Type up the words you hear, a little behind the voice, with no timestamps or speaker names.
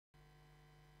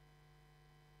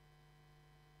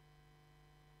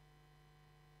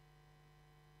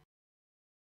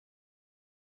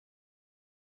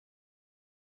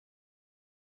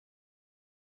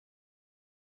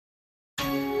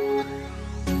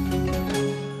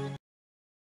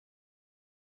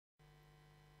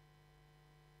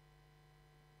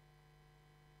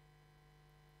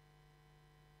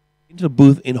into the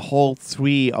booth in Hall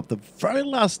 3 of the very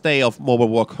last day of Mobile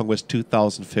World Congress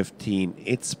 2015.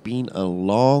 It's been a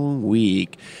long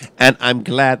week, and I'm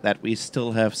glad that we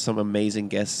still have some amazing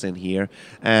guests in here.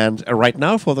 And right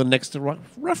now, for the next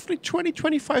roughly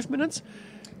 20-25 minutes...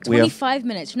 25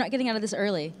 minutes. You're not getting out of this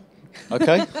early.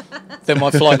 Okay. Then my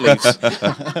flight leaves.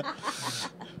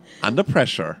 Under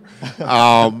pressure.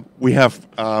 We have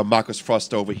Marcus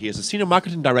Frost over here. He's the Senior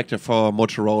Marketing Director for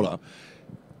Motorola.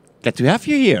 Glad to have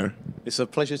you here. It's a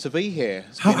pleasure to be here.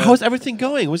 How's everything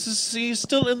going? Are you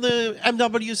still in the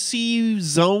MWC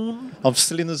zone? I'm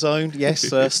still in the zone,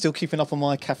 yes. Still keeping up on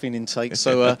my caffeine intake.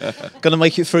 So going to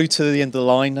make it through to the end of the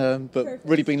line. But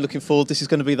really been looking forward. This is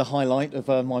going to be the highlight of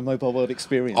my Mobile World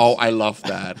experience. Oh, I love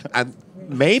that. And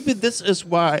maybe this is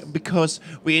why, because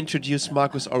we introduced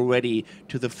Marcus already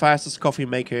to the fastest coffee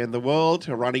maker in the world,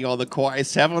 running on the Core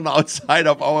i7 outside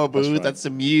of our booth. That's right. That's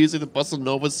the music, the Bossa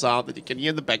Nova sound that you can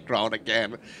hear in the background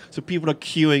again. So people are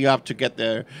queuing up to get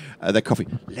their coffee.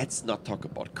 Let's not talk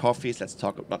about coffees. Let's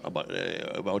talk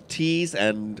about teas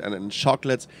and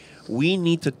chocolates. We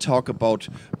need to talk about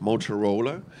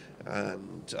Motorola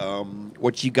and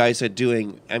what you guys are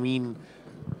doing. I mean,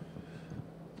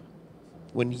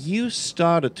 when you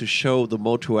started to show the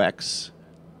Moto X,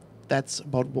 that's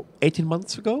about 18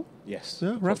 months ago? Yes.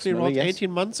 Yeah, roughly around yes. 18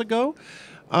 months ago.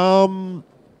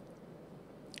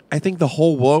 I think the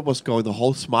whole world was going, the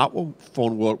whole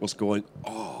smartphone world was going,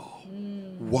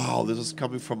 wow, this is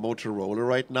coming from Motorola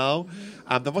right now.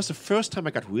 That was the first time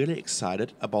I got really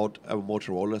excited about a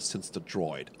Motorola since the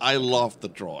Droid. I love the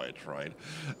Droid, right?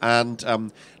 And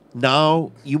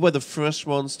now you were the first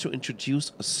ones to introduce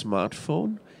a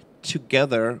smartphone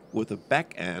together with a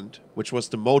back end, which was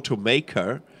the Moto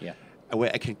Maker, where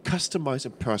I can customize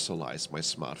and personalize my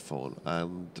smartphone.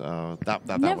 And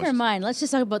Never mind. Let's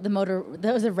just talk about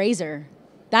that was a Razr.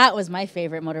 That was my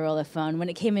favorite Motorola phone when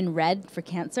it came in red for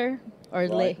cancer. Or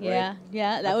right.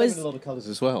 That was a lot of colours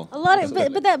as well. A lot of,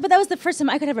 but that was the first time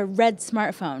I could have a red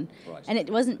smartphone, right. And it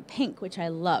wasn't pink, which I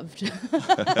loved.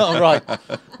 Oh right,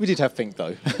 we did have pink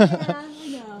though. Yeah, I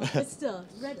know, but still,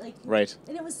 red like. Right.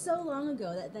 And it was so long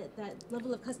ago that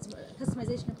level of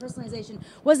customization and personalization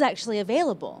was actually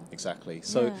available. Exactly.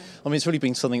 So I mean, it's really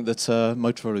been something that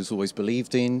Motorola has always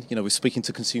believed in. You know, we're speaking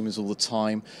to consumers all the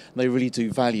time, and they really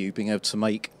do value being able to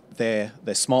make their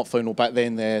smartphone, or back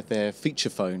then their feature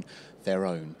phone, their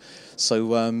own.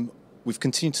 So we've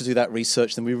continued to do that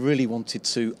research, and we really wanted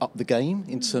to up the game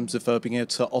in terms of being able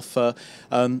to offer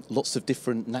lots of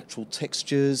different natural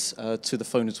textures to the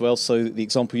phone as well. So the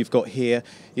example you've got here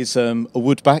is a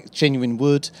wood back, genuine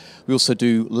wood. We also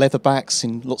do leather backs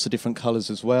in lots of different colours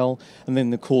as well, and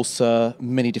then of course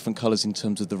many different colours in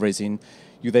terms of the resin.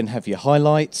 You then have your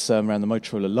highlights around the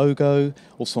Motorola logo,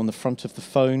 also on the front of the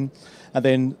phone. And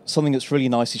then something that's really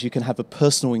nice is you can have a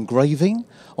personal engraving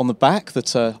on the back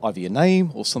that either your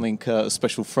name or something, a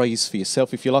special phrase for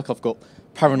yourself, if you like. I've got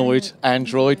Paranoid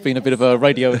Android, being a bit of a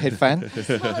Radiohead fan.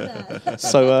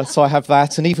 So I have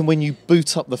that. And even when you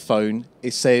boot up the phone,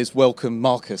 it says, "Welcome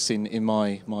Marcus," in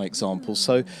my example.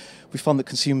 So we find that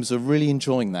consumers are really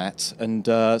enjoying that. And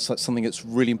so that's something that's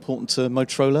really important to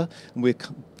Motorola. And we're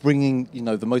bringing,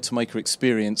 the Moto Maker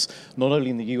experience not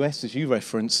only in the US, as you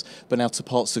reference, but now to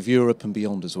parts of Europe and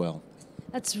beyond as well.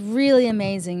 That's really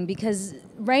amazing, because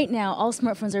right now all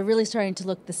smartphones are really starting to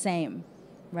look the same,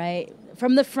 right?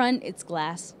 From the front, it's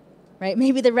glass, right?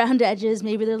 Maybe the round edges,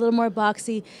 maybe they're a little more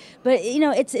boxy, but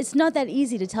it's not that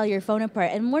easy to tell your phone apart.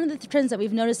 And one of the trends that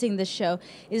we've noticed in this show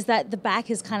is that the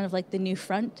back is kind of like the new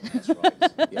front. That's right.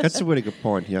 Yes. That's a really good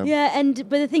point, yeah. Yeah,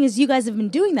 but the thing is, you guys have been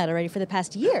doing that already for the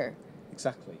past year.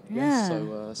 Exactly. Yeah.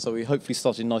 Yes. So we hopefully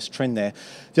started a nice trend there.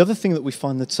 The other thing that we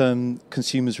find that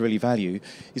consumers really value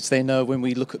is then when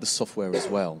we look at the software as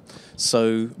well.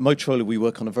 So Motorola, we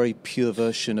work on a very pure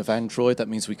version of Android. That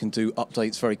means we can do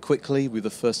updates very quickly. We're the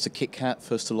first to KitKat,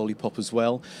 first to Lollipop as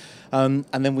well. And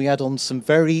then we add on some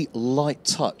very light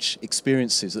touch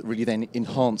experiences that really then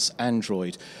enhance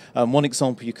Android. One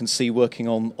example you can see working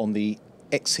on the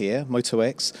X here, Moto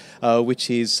X, which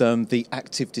is the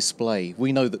active display.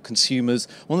 We know that consumers,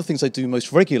 one of the things they do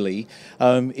most regularly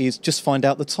is just find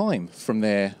out the time from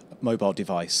their mobile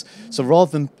device. So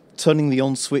rather than turning the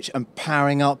on switch and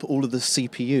powering up all of the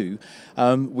CPU,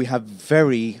 we have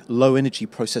very low energy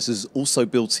processors also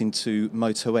built into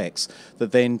Moto X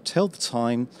that then tell the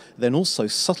time, then also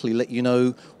subtly let you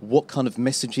know what kind of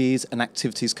messages and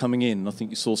activities coming in. I think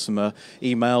you saw some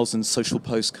emails and social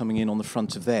posts coming in on the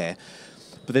front of there.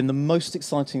 But then the most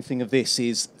exciting thing of this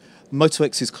is Moto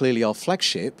X is clearly our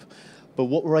flagship, But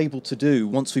what we're able to do,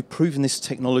 once we've proven this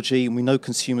technology and we know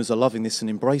consumers are loving this and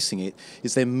embracing it,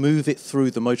 is then move it through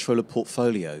the Motorola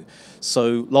portfolio.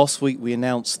 So last week we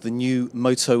announced the new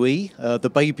Moto E,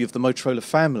 the baby of the Motorola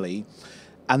family,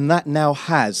 and that now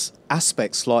has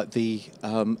aspects like the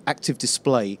active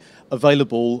display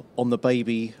available on the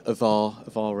baby of our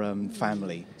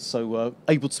family. So we're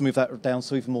able to move that down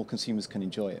so even more consumers can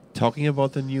enjoy it. Talking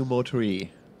about the new Moto E,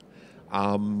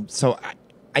 so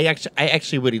I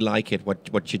actually really like it.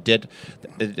 What you did,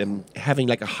 having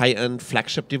like a high-end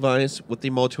flagship device with the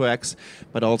Moto X,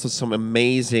 but also some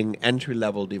amazing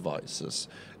entry-level devices.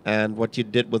 And what you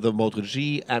did with the Moto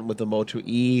G and with the Moto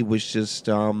E was just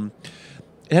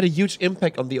it had a huge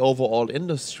impact on the overall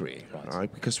industry, right?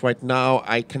 Because right now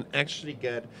I can actually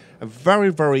get a very,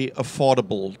 very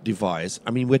affordable device.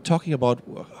 I mean, we're talking about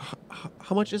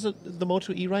how much is it, the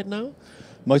Moto E right now?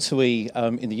 Moto E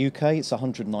in the UK, it's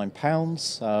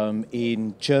 £109.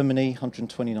 In Germany,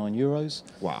 €129.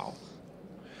 Wow.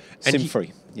 SIM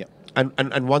free, yeah.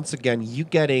 And once again, you're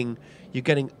getting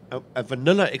a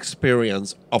vanilla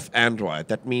experience of Android.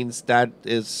 That means that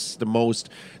is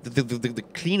the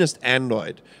cleanest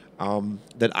Android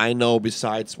that I know,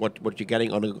 besides what you're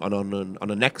getting on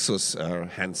a Nexus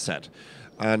handset.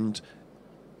 And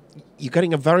you're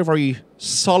getting a very, very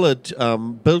solid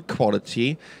build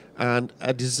quality and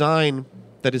a design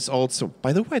that is also,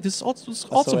 by the way, this is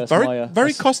also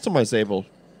very customizable.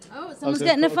 Oh, someone's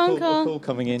getting a phone call.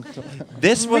 Coming in.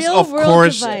 This was, Real of world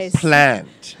course, device.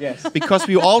 planned. Yes. Because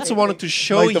we also wanted to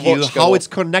show Made the you watch go how off. it's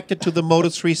connected to the Moto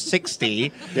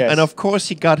 360. Yes. And of course,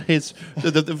 he got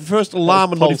the first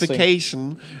alarm and pulsing.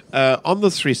 notification on the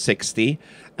 360.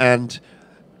 And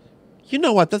you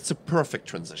know what? That's a perfect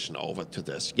transition over to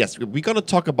this. Yes, we're going to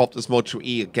talk about this Moto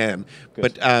E again.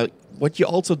 Good. But what you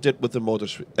also did with the Moto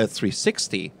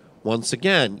 360, once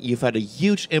again, you've had a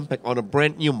huge impact on a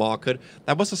brand new market.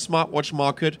 That was a smartwatch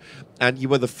market, and you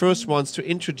were the first ones to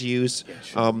introduce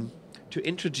a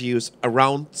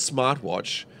round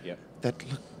smartwatch that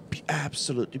looked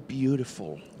absolutely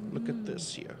beautiful. Look at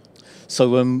this here. So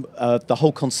the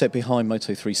whole concept behind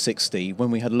Moto 360, when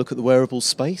we had a look at the wearable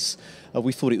space,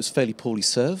 we thought it was fairly poorly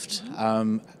served.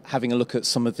 Having a look at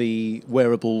some of the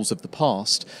wearables of the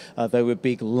past, there were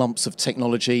big lumps of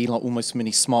technology, like almost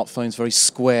mini smartphones, very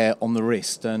square on the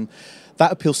wrist. And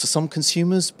that appeals to some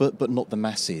consumers, but not the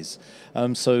masses.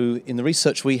 So in the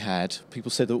research we had,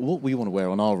 people said that what we want to wear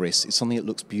on our wrists is something that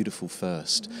looks beautiful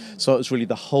first. So it was really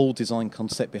the whole design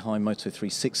concept behind Moto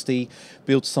 360,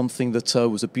 build something that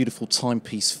was a beautiful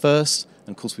timepiece first.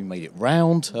 And of course we made it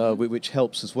round, which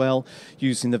helps as well,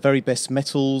 using the very best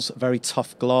metals, very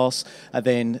tough glass, and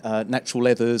then natural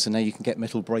leathers, and now you can get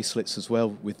metal bracelets as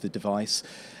well with the device.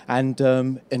 And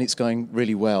it's going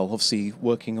really well. Obviously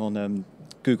working on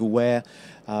Google Wear,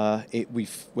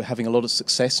 we're having a lot of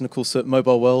success, and of course at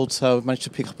Mobile World we've managed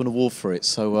to pick up an award for it,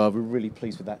 so we're really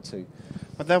pleased with that too.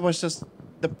 But that was just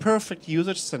the perfect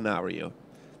usage scenario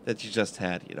that you just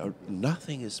had. You know,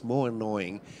 nothing is more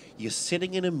annoying. You're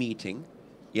sitting in a meeting,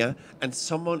 and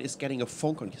someone is getting a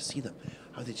phone call. You see them,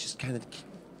 how they just kind of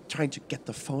trying to get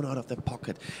the phone out of their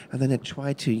pocket, and then they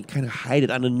try to kind of hide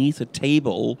it underneath a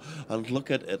table and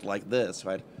look at it like this,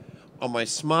 right? On my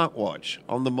smartwatch,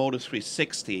 on the Moto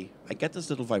 360, I get this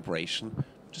little vibration.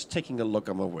 Just taking a look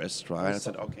on my wrist, right? I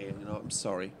said, okay, I'm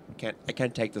sorry, I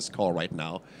can't take this call right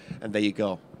now. And there you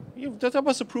go. That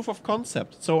was a proof of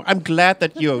concept. So I'm glad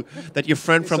that your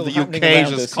friend from the UK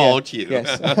just called you.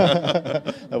 Yes.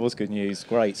 That was good news.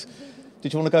 Great.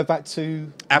 Did you want to go back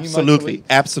to absolutely?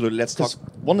 Let's talk.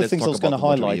 One of the things I was going to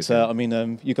highlight.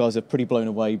 You guys are pretty blown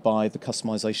away by the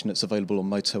customization that's available on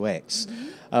Moto X.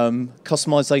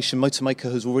 Customization, Moto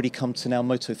Maker has already come to now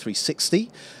Moto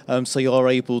 360, so you are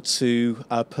able to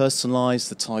personalize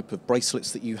the type of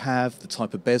bracelets that you have, the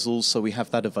type of bezels. So we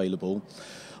have that available.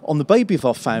 On the baby of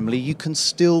our family, you can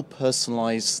still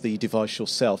personalize the device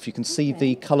yourself. You can see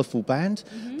the colorful band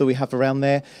that we have around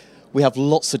there. We have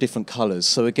lots of different colours.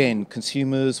 So again,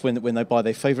 consumers, when they buy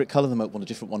their favourite colour, they might want a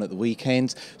different one at the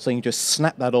weekend. So you can just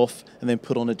snap that off and then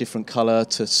put on a different colour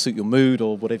to suit your mood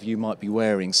or whatever you might be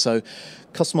wearing. So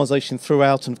customization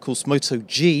throughout, and of course Moto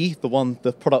G,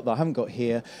 the product that I haven't got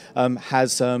here,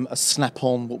 has a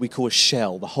snap-on, what we call a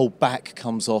shell. The whole back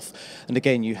comes off, and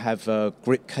again you have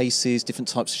grip cases, different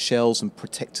types of shells and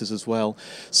protectors as well.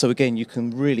 So again, you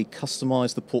can really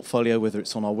customize the portfolio, whether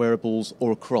it's on our wearables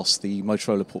or across the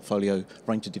Motorola portfolio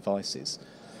range of devices.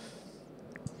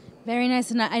 Very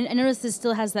nice, and I noticed this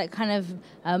still has that kind of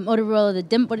Motorola, the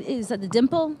dimple. Is that the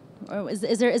dimple? Or is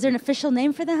there an official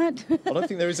name for that? I don't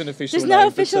think there is an official name. There's no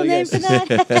official name for that?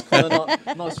 It's kind of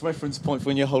a nice reference point for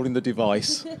when you're holding the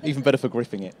device. Even better for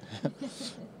gripping it.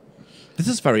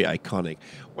 This is very iconic.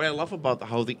 What I love about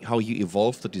how you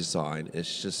evolve the design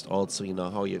is just also, you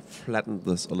know, how you flattened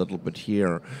this a little bit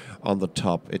here on the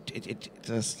top. It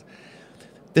just,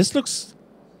 this looks,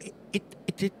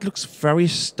 it looks very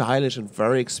stylish and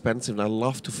very expensive, and I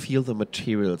love to feel the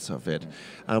materials of it.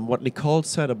 What Nicole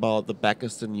said about the back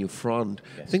is the new front,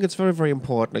 I think it's very, very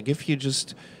important. I give you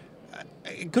just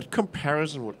a good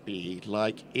comparison would be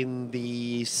like in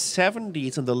the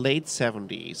 70s, in the late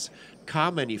 70s,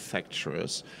 car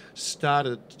manufacturers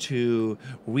started to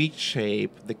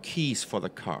reshape the keys for the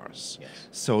cars.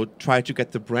 So try to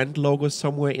get the brand logo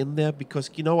somewhere in there,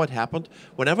 because you know what happened?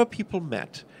 Whenever people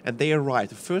met and they arrived,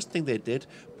 the first thing they did,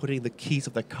 putting the keys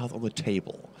of their cars on the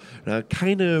table,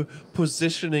 kind of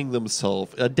positioning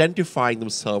themselves, identifying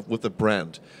themselves with the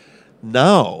brand.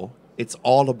 Now, it's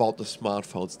all about the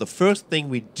smartphones. The first thing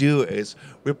we do is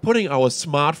we're putting our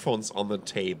smartphones on the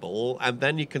table, and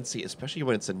then you can see, especially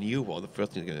when it's a new one, the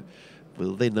first thing you're going to,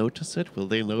 will they notice it? Will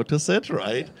they notice it,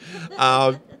 right?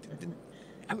 I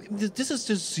mean, this is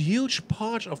this huge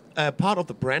part of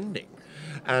the branding.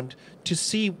 And to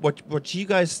see what you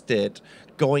guys did,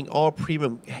 going all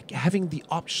premium, having the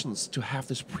options to have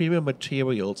these premium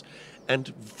materials and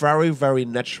very, very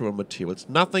natural materials.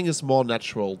 Nothing is more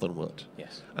natural than wood.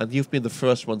 Yes. And you've been the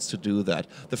first ones to do that.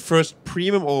 The first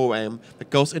premium OEM that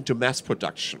goes into mass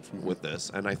production with this.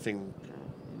 And I think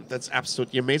that's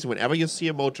absolutely amazing. Whenever you see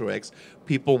a Moto X,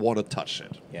 people want to touch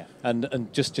it. Yeah, and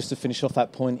just to finish off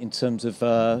that point in terms of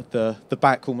the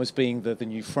back almost being the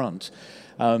new front,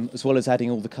 as well as adding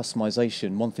all the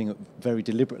customization, one thing that very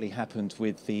deliberately happened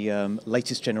with the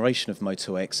latest generation of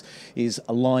Moto X is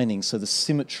aligning, so the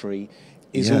symmetry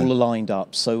is all aligned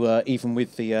up. So even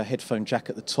with the headphone jack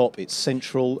at the top, it's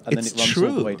central, and then it runs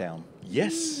all the way down.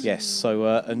 Yes. Yes. So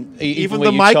and even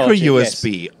the micro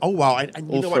USB. Yes. Oh wow! And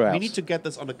you know what? throughout. We need to get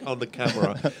this on the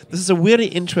camera. This is a really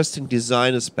interesting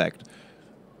design aspect.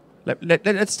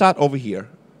 Let's start over here.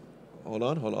 Hold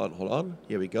on.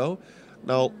 Here we go.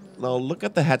 Now look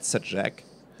at the headset jack.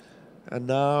 And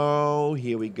now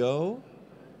here we go.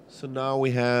 So now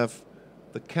we have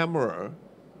the camera,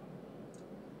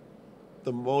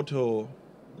 the Moto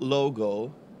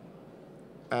logo,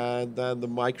 and then the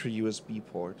micro USB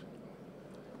port.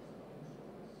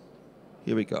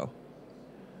 Here we go.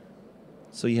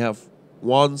 So you have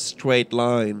one straight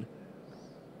line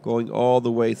going all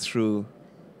the way through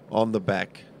on the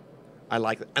back. I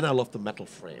like it. And I love the metal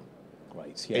frame.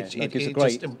 Great, yeah. It gives a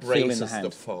great just embraces feel in the hand.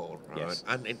 the phone. Right? Yes.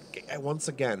 And once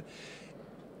again,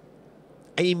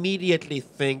 I immediately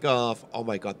think of, oh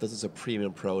my God, this is a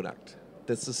premium product.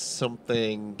 This is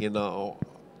something, you know,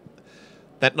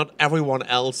 that not everyone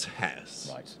else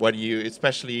has. Right.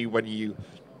 Especially when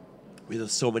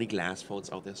there's so many glass phones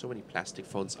out there, so many plastic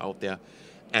phones out there,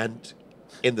 and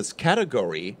in this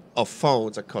category of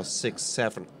phones that cost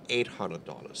 $600, $700,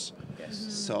 $800. Yes.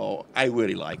 So I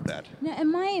really like that. No,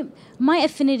 and my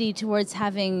affinity towards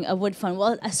having a wood phone,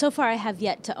 well, so far I have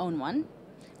yet to own one,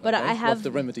 but I have love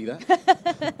to remedy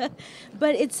that.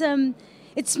 But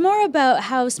it's more about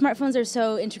how smartphones are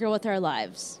so integral with our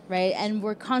lives, right? And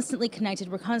we're constantly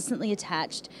connected, we're constantly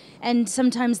attached, and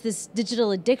sometimes this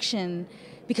digital addiction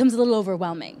becomes a little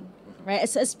overwhelming, right?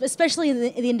 Especially in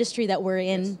the industry that we're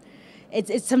in.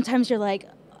 It's sometimes you're like,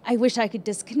 I wish I could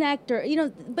disconnect, or, you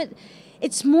know, but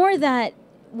it's more that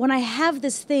when I have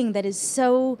this thing that is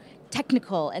so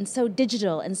technical and so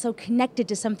digital and so connected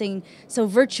to something so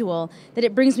virtual, that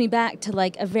it brings me back to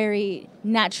like a very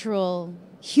natural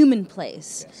human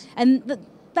place. Yes. And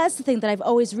that's the thing that I've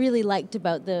always really liked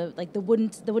about the wooden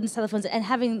telephones, and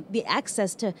having the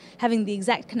access to having the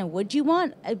exact kind of wood you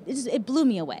want. It blew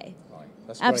me away. Right.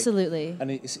 That's great. Absolutely. And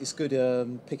it's good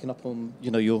picking up on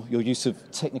your use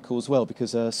of technical as well,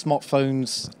 because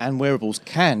smartphones and wearables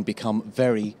can become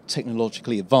very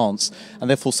technologically advanced and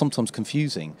therefore sometimes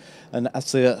confusing. And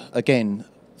that's again,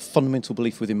 fundamental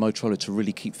belief within Motorola to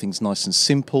really keep things nice and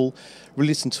simple, really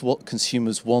listen to what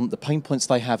consumers want, the pain points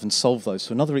they have, and solve those.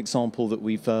 So another example that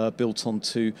we've built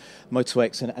onto Moto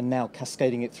X and now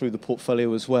cascading it through the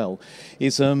portfolio as well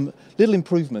is little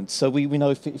improvements. So we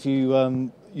know if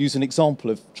you use an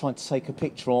example of trying to take a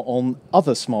picture on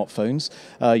other smartphones,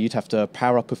 you'd have to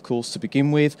power up, of course, to begin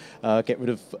with, get rid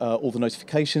of all the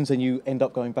notifications, and you end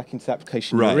up going back into the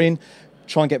application you're in,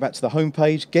 try and get back to the home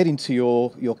page, get into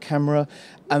your camera,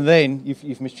 And then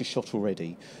you've missed your shot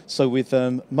already. So with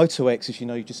Moto X, as you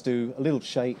know, you just do a little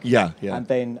shake. Yeah. And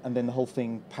then the whole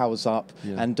thing powers up.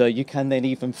 Yeah. And you can then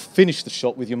even finish the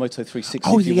shot with your Moto 360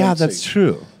 Oh, if you yeah, want to. that's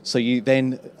true. So you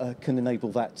then can enable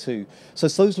that too. So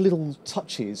it's those little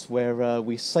touches where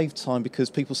we save time because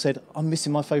people said, I'm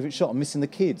missing my favourite shot, I'm missing the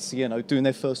kids, you know, doing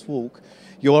their first walk.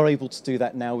 You are able to do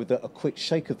that now with a quick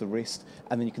shake of the wrist,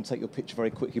 and then you can take your picture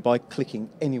very quickly by clicking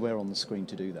anywhere on the screen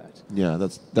to do that. Yeah,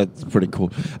 that's pretty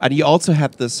cool. And you also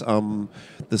had this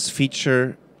this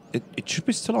feature. It should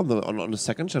be still on the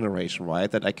second generation,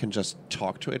 right? That I can just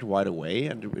talk to it right away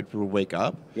and it will wake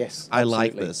up. Yes, I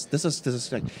like absolutely. this. This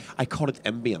is like, I call it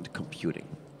ambient computing.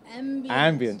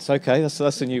 Ambient. Okay,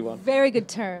 that's a new one. Very good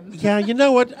term. Yeah, you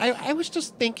know what? I was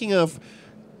just thinking of,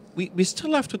 we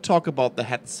still have to talk about the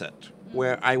headset,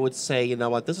 where I would say, you know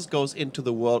what, this goes into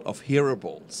the world of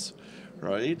hearables,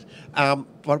 right?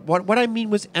 But what I mean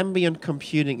with ambient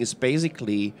computing is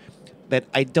basically that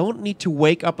I don't need to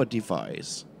wake up a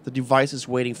device. The device is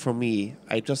waiting for me.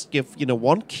 I just give,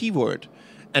 one keyword,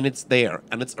 and it's there,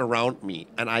 and it's around me,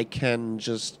 and I can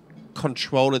just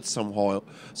control it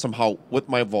somehow with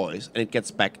my voice, and it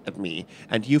gets back at me.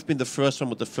 And you've been the first one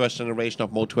with the first generation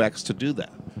of Moto X to do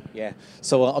that. Yeah.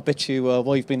 So I bet you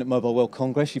while you've been at Mobile World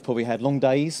Congress, you probably had long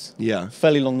days, Yeah.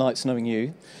 fairly long nights knowing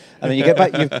you, and then you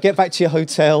get back to your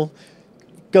hotel,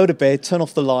 go to bed, turn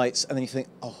off the lights, and then you think,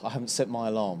 oh, I haven't set my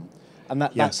alarm. And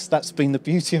that's been the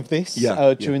beauty of this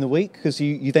during the week, because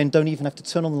you then don't even have to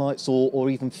turn on the lights or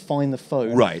even find the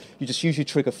phone. Right. You just use your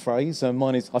trigger phrase.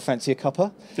 Mine is, I fancy a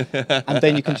cuppa. And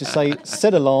then you can just say,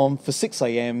 set alarm for 6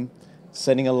 a.m.,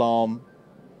 setting alarm,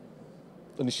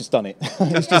 and it's just done it.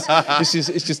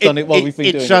 it's just done it while we've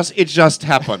been doing it. It just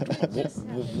happened.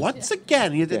 Once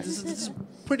again, this is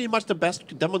pretty much the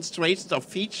best demonstration of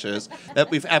features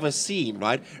that we've ever seen,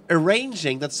 right?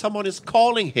 Arranging that someone is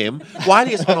calling him while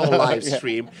he's on a live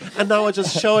stream, and now it's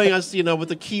just showing us, with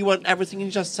the keyword and everything,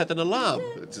 and just set an alarm.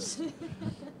 It's just...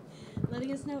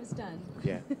 Letting us know it's done.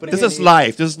 Yeah. But this is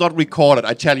live. This is not recorded.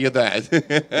 I tell you that.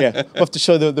 Yeah, we'll have to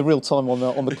show the real time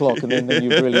on the clock, and then you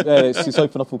really it's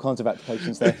open up all kinds of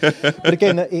applications there. But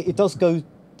again, it does go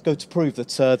to prove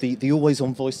that the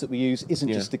always-on voice that we use isn't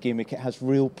just a gimmick. It has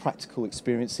real practical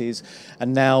experiences,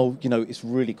 and now it's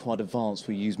really quite advanced.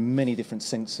 We use many different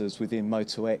sensors within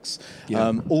Moto X,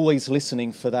 always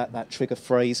listening for that trigger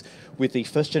phrase. With the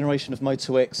first generation of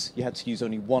Moto X, you had to use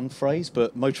only one phrase,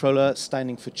 but Motorola,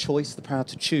 standing for choice, the power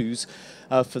to choose,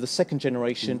 for the second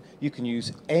generation, you can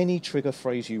use any trigger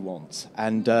phrase you want,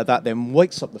 and that then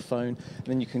wakes up the phone, and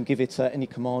then you can give it any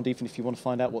command, even if you want to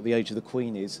find out what the age of the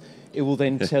Queen is. It will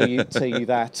then tell you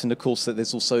that, and of course that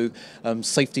there's also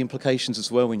safety implications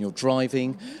as well when you're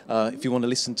driving. If you want to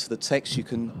listen to the text, you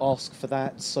can ask for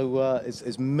that. So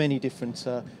there's many different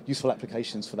useful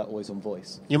applications for that always-on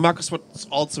voice. Yeah, Marcus, what's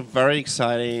also very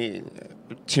exciting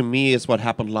to me is what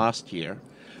happened last year.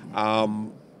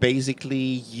 Basically,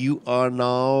 you are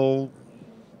now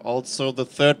also the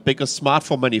third biggest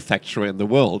smartphone manufacturer in the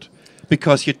world,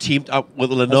 because you teamed up with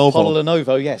Lenovo. As part of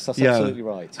Lenovo, yes, that's absolutely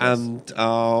right. Yes.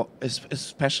 And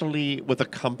especially with a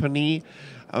company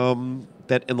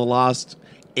that in the last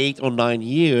 8 or 9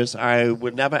 years, I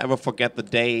will never ever forget the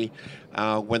day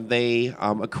when they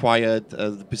acquired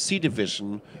the PC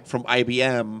division from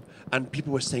IBM, and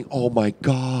people were saying, oh my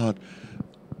God,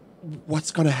 what's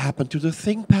going to happen to the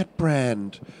ThinkPad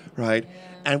brand, right?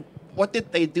 Yeah. And what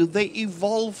did they do? They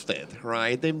evolved it,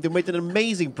 right? They made an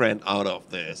amazing brand out of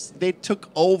this. They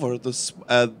took over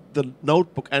the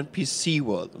notebook and PC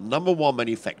world, number one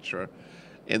manufacturer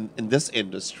in this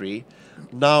industry.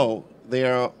 Now they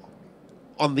are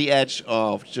on the edge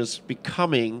of just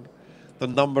becoming the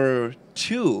number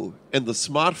 2 in the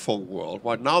smartphone world.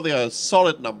 Right now they are a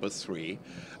solid number 3.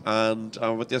 And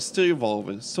but they're still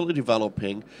evolving, still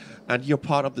developing, and you're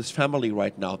part of this family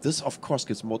right now. This, of course,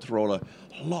 gives Motorola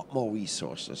a lot more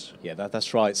resources. Yeah,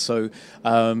 that's right. So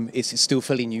it's still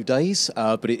fairly new days,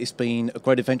 but it's been a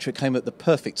great adventure. It came at the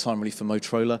perfect time, really, for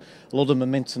Motorola. A lot of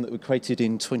momentum that we created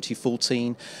in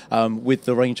 2014 with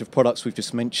the range of products we've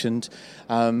just mentioned,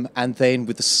 and then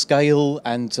with the scale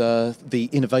and the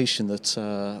innovation that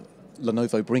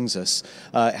Lenovo brings us,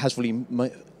 it has really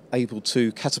able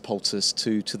to catapult us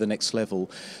to the next level.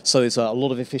 So there's a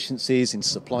lot of efficiencies in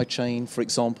supply chain, for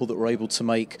example, that we're able to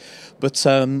make. But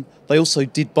they also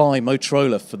did buy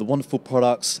Motorola for the wonderful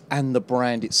products and the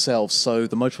brand itself. So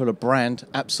the Motorola brand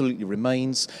absolutely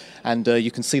remains, and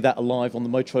you can see that alive on the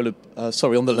Motorola,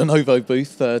 on the Lenovo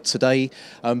booth today.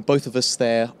 Both of us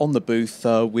there on the booth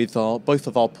with both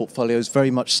of our portfolios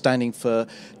very much standing for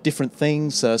different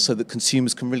things, so that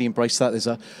consumers can really embrace that. There's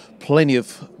plenty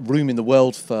of room in the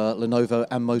world for Lenovo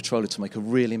and Motorola to make a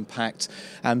real impact,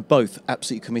 and both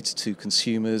absolutely committed to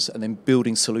consumers and then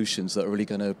building solutions that are really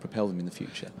going to propel them in the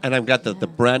future. And I'm glad that the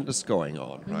brand is going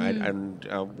on, right? And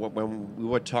when we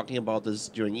were talking about this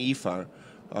during IFA,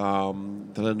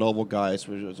 the Lenovo guys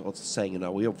were also saying,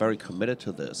 we are very committed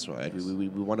to this, right? We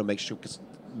want to make sure, because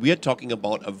we are talking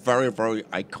about a very, very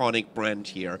iconic brand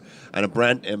here and a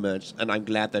brand image, and I'm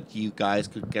glad that you guys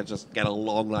could just get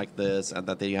along like this, and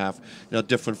that they have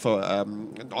different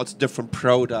also different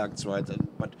products, right?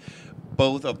 But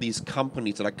both of these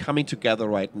companies that are coming together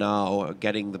right now are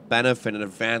getting the benefit and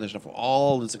advantage of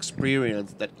all this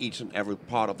experience that each and every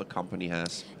part of the company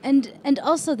has. And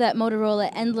also that Motorola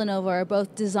and Lenovo are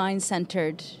both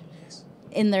design-centered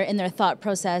in their thought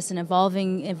process and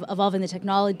evolving the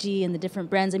technology and the different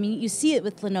brands. I mean, you see it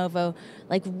with Lenovo,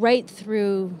 like right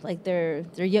through like their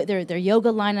yoga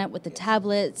lineup with the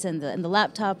tablets and the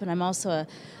laptop. And I'm also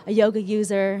a yoga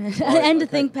user and a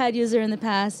ThinkPad user in the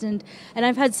past, and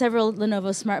I've had several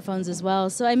Lenovo smartphones as well.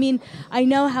 So I mean, I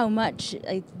know how much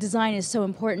design is so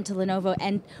important to Lenovo,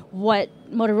 and what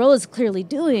Motorola is clearly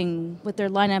doing with their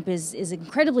lineup is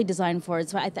incredibly designed forward.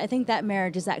 So I think that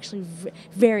marriage is actually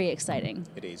very exciting.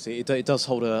 It is. It does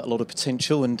hold a lot of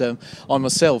potential, and I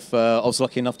myself, I was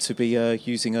lucky enough to be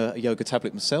using a yoga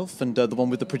tablet myself, and the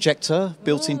one with the projector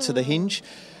built into the hinge.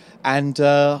 And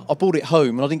I brought it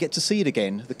home, and I didn't get to see it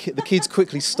again. The kids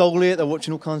quickly stole it. They're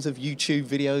watching all kinds of YouTube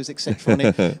videos, etc. on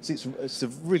it. So it's a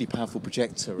really powerful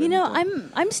projector. You know,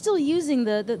 I'm still using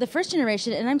the first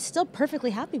generation, and I'm still perfectly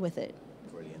happy with it.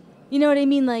 Brilliant. You know what I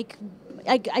mean? Like,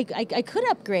 I could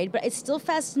upgrade, but it's still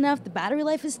fast enough. The battery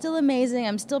life is still amazing.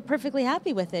 I'm still perfectly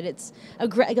happy with it. It's a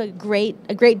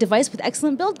great device with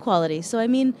excellent build quality. So I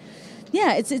mean,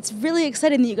 yeah, it's really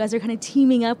exciting that you guys are kind of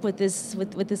teaming up with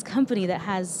this company that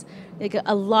has like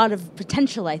a lot of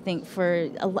potential, I think, for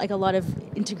a lot of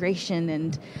integration,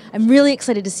 and I'm really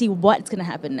excited to see what's going to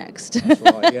happen next. That's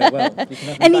right, yeah, well, you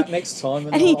can have me back next time,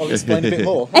 and I'll explain a bit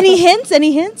more. Any hints?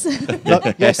 Any hints? No,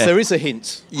 yes, there is a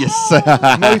hint. Yes.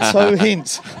 Moto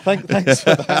hint. Thanks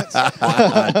for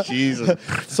that. Jesus.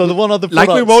 So the one other product,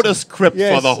 like we wrote a script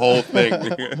yes, for the whole thing.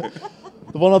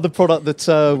 The one other product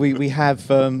that we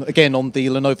have, again, on the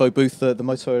Lenovo booth, the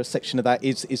Motorola section of that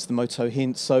is the Moto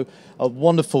Hint. So a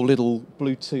wonderful little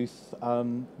Bluetooth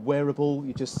wearable.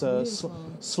 You just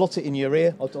slot it in your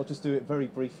ear. I'll just do it very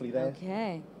briefly there.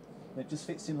 Okay. And it just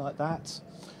fits in like that.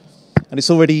 And it's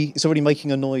already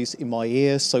making a noise in my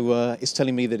ear, so it's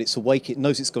telling me that it's awake. It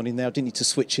knows it's gone in there. I didn't need to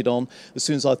switch it on. As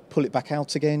soon as I pull it back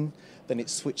out again, then it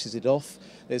switches it off.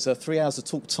 There's 3 hours of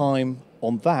talk time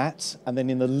on that, and then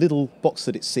in the little box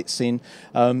that it sits in,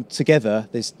 together,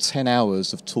 there's 10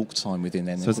 hours of talk time within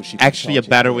there. So it's actually a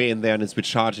battery in there, and it's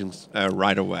recharging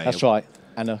right away. That's right,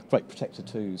 and a great protector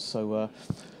too. So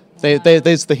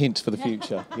there's the hint for the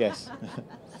future, yes.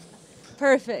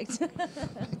 Perfect.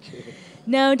 Thank you.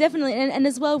 No, definitely, and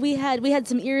as well, we had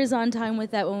some ears on time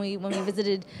with that when we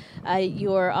visited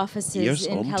your offices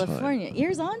in California.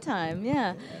 Ears on time,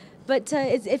 yeah. But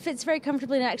it fits very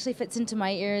comfortably, and it actually fits into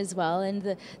my ear as well.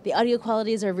 And the audio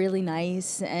qualities are really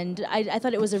nice, and I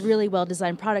thought it was a really well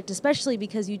designed product, especially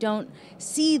because you don't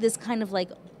see this kind of like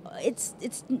it's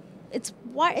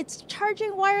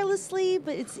charging wirelessly,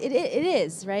 but it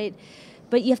is, right.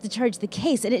 But you have to charge the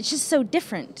case, and it's just so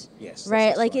different. Yes,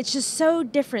 right? Like, it's just so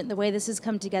different the way this has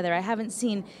come together. I haven't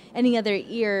seen any other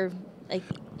ear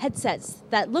headsets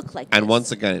that look like this. And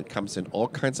once again, it comes in all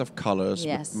kinds of colors,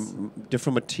 yes, with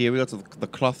different materials. The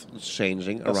cloth is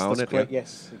changing around that's it. Correct.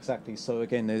 Yes, exactly. So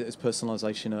again, there's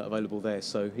personalisation available there,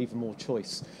 so even more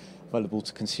choice available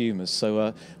to consumers.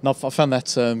 So I found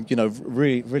that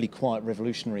really quite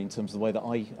revolutionary in terms of the way that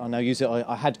I now use it.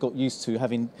 I had got used to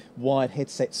having wired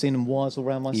headsets in and wires all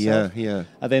around myself. Yeah.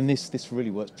 And then this really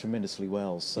works tremendously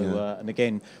well. So and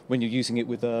again, when you're using it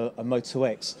with a Moto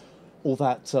X, all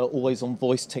that always-on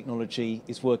voice technology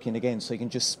is working again. So you can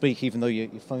just speak even though your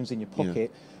phone's in your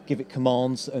pocket, give it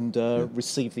commands, and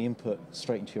receive the input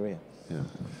straight into your ear. Yeah,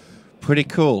 pretty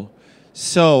cool.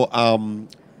 So.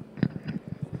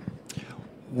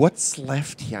 What's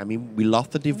left here? I mean, we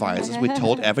love the devices. We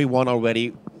told everyone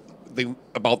already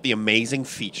about the amazing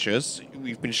features.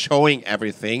 We've been showing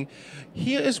everything.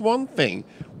 Here is one thing.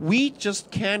 We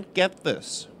just can't get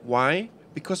this. Why?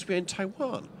 Because we're in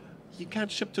Taiwan. You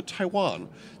can't ship to Taiwan.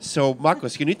 So,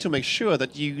 Marcus, you need to make sure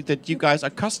that you guys are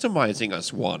customizing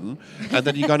us one, and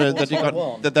that you're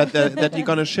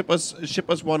gonna ship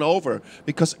us one over.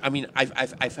 Because I mean,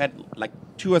 I've had like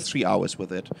 2 or 3 hours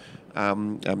with it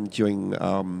during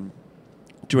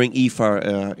during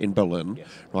IFA in Berlin,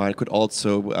 right? I could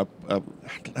also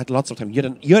had lots of time.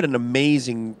 You had an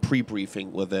amazing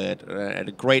pre-briefing with it, and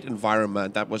a great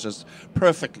environment that was just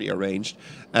perfectly arranged.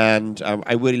 And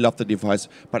I really love the device,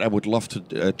 but I would love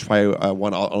to try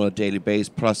one out on a daily basis.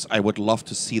 Plus, I would love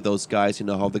to see those guys,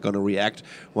 how they're going to react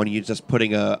when you're just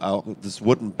putting this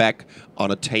wooden back on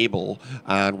a table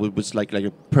and with like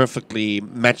a perfectly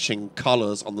matching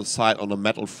colors on the side on a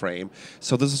metal frame.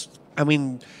 So this is,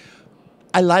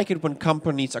 I like it when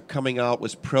companies are coming out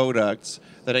with products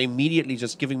that are immediately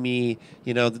just giving me,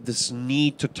 this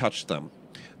need to touch them,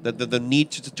 the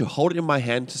need to hold it in my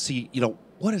hand to see,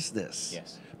 what is this?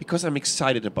 Yes. Because I'm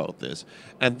excited about this.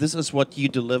 And this is what you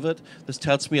delivered. This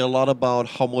tells me a lot about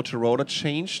how Motorola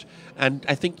changed. And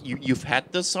I think you've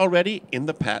had this already in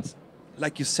the past.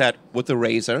 Like you said, with the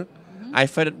Razr.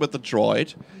 I've had it with the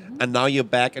Droid. And now you're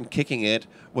back and kicking it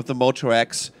with the Moto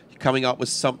X, coming out with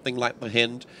something like the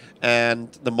Hint and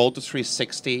the Moto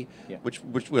 360,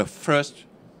 which were first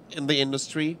in the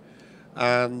industry.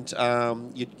 And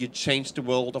you changed the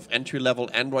world of entry-level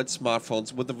Android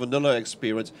smartphones with the vanilla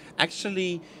experience.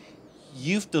 Actually,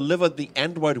 you've delivered the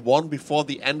Android One before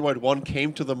the Android One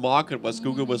came to the market, what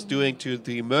Google was doing to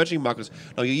the emerging markets.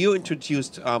 Now, you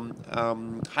introduced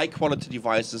high-quality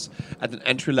devices at an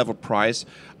entry-level price.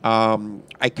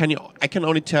 I can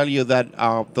only tell you that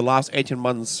the last 18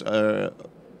 months,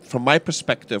 from my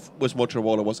perspective, with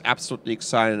Motorola was absolutely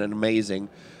exciting and amazing.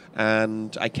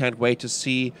 And I can't wait to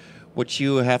see what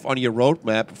you have on your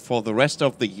roadmap for the rest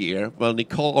of the year. Well,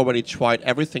 Nicole already tried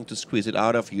everything to squeeze it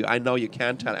out of you. I know you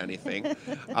can't tell anything,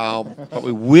 but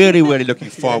we're really, really looking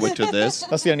forward to this.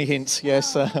 That's the only hint,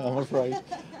 yes, I'm afraid.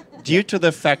 Due to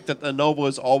the fact that Lenovo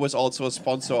is always also a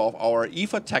sponsor of our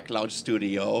IFA TechLounge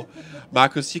studio,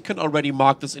 Markus, you can already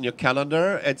mark this in your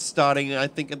calendar. It's starting, I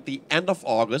think, at the end of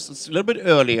August. It's a little bit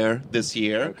earlier this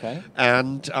year. Okay.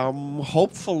 And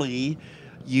hopefully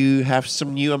you have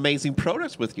some new amazing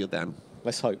products with you then.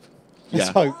 Let's hope. Yeah. Let's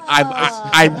hope.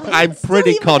 I'm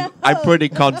pretty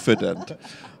confident.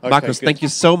 Okay, Markus, good. thank you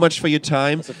so much for your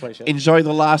time. It's a pleasure. Enjoy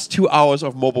the last 2 hours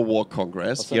of Mobile World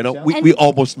Congress. Pleasure. We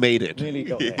almost made it. Nearly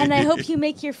got there. And I hope you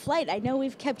make your flight. I know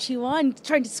we've kept you on,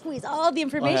 trying to squeeze all the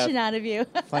information out of you.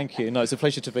 Thank you. No, it's a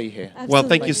pleasure to be here. Absolutely. Well,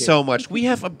 thank you so much. We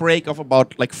have a break of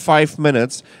about 5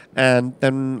 minutes, and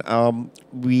then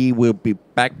we will be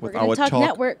back with our talk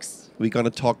networks. We're going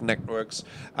to talk networks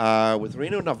with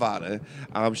Reno Navarre.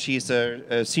 She's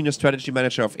a senior strategy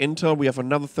manager of Intel. We have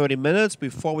another 30 minutes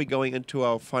before we're going into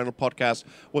our final podcast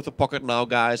with the Pocket Now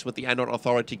guys, with the Android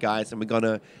Authority guys, and we're going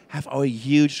to have our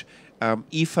huge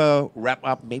IFA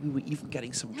wrap-up. Maybe we're even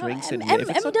getting some drinks in here.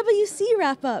 MWC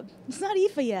wrap-up. It's not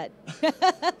IFA yet.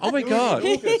 Oh, my God.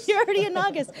 You're already in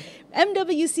August.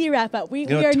 MWC wrap-up. We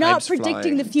are not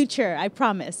predicting the future, I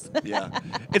promise. Yeah.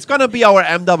 It's going to be our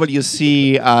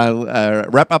MWC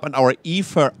wrap-up and our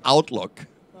IFA outlook.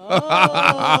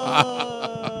 Oh.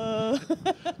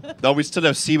 No, we still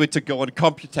have Seaway to go and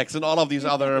Computex and all of these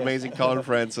other amazing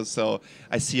conferences. So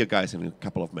I see you guys in a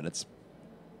couple of minutes.